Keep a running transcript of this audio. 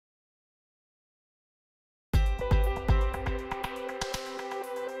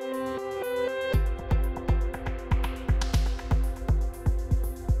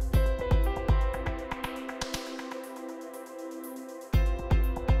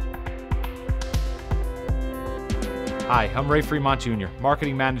Hi, I'm Ray Fremont Jr.,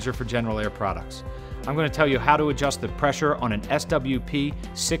 Marketing Manager for General Air Products. I'm going to tell you how to adjust the pressure on an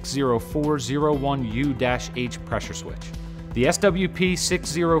SWP60401U-H pressure switch. The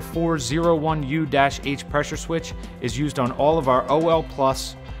SWP60401U-H pressure switch is used on all of our OL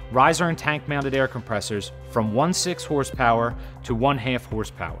Plus riser and tank mounted air compressors from 1/6 horsepower to 1/2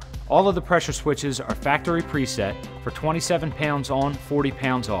 horsepower. All of the pressure switches are factory preset for 27 pounds on, 40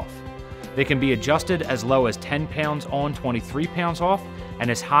 pounds off. They can be adjusted as low as 10 pounds on, 23 pounds off,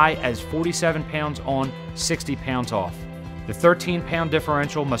 and as high as 47 pounds on, 60 pounds off. The 13-pound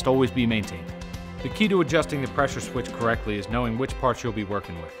differential must always be maintained. The key to adjusting the pressure switch correctly is knowing which parts you'll be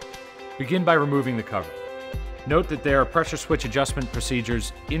working with. Begin by removing the cover. Note that there are pressure switch adjustment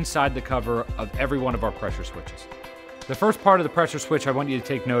procedures inside the cover of every one of our pressure switches. The first part of the pressure switch I want you to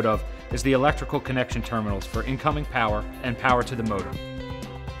take note of is the electrical connection terminals for incoming power and power to the motor.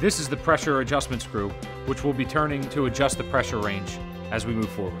 This is the pressure adjustment screw, which we'll be turning to adjust the pressure range as we move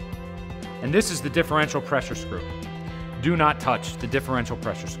forward. And this is the differential pressure screw. Do not touch the differential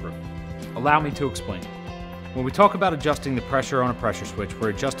pressure screw. Allow me to explain. When we talk about adjusting the pressure on a pressure switch, we're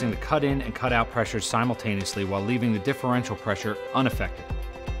adjusting the cut-in and cut-out pressures simultaneously while leaving the differential pressure unaffected.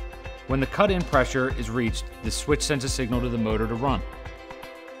 When the cut-in pressure is reached, the switch sends a signal to the motor to run.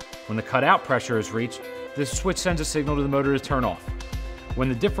 When the cut-out pressure is reached, the switch sends a signal to the motor to turn off. When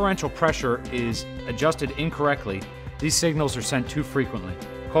the differential pressure is adjusted incorrectly, these signals are sent too frequently,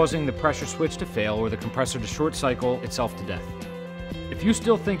 causing the pressure switch to fail or the compressor to short cycle itself to death. If you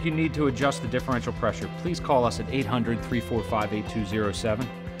still think you need to adjust the differential pressure, please call us at 800-345-8207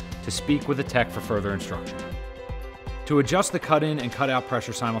 to speak with a tech for further instruction. To adjust the cut-in and cut-out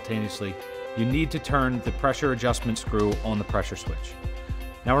pressure simultaneously, you need to turn the pressure adjustment screw on the pressure switch.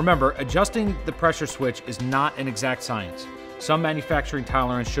 Now remember, adjusting the pressure switch is not an exact science. Some manufacturing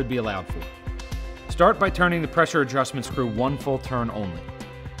tolerance should be allowed for. Start by turning the pressure adjustment screw one full turn only.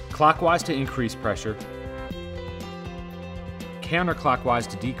 Clockwise to increase pressure, counterclockwise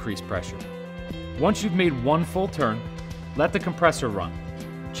to decrease pressure. Once you've made one full turn, let the compressor run.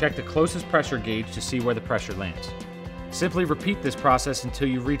 Check the closest pressure gauge to see where the pressure lands. Simply repeat this process until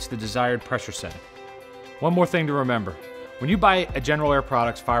you reach the desired pressure setting. One more thing to remember. When you buy a General Air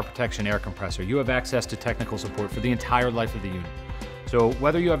Products fire protection air compressor, you have access to technical support for the entire life of the unit. So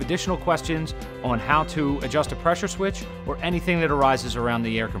whether you have additional questions on how to adjust a pressure switch or anything that arises around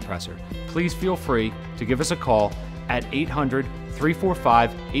the air compressor, please feel free to give us a call at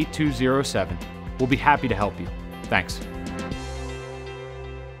 800-345-8207. We'll be happy to help you. Thanks.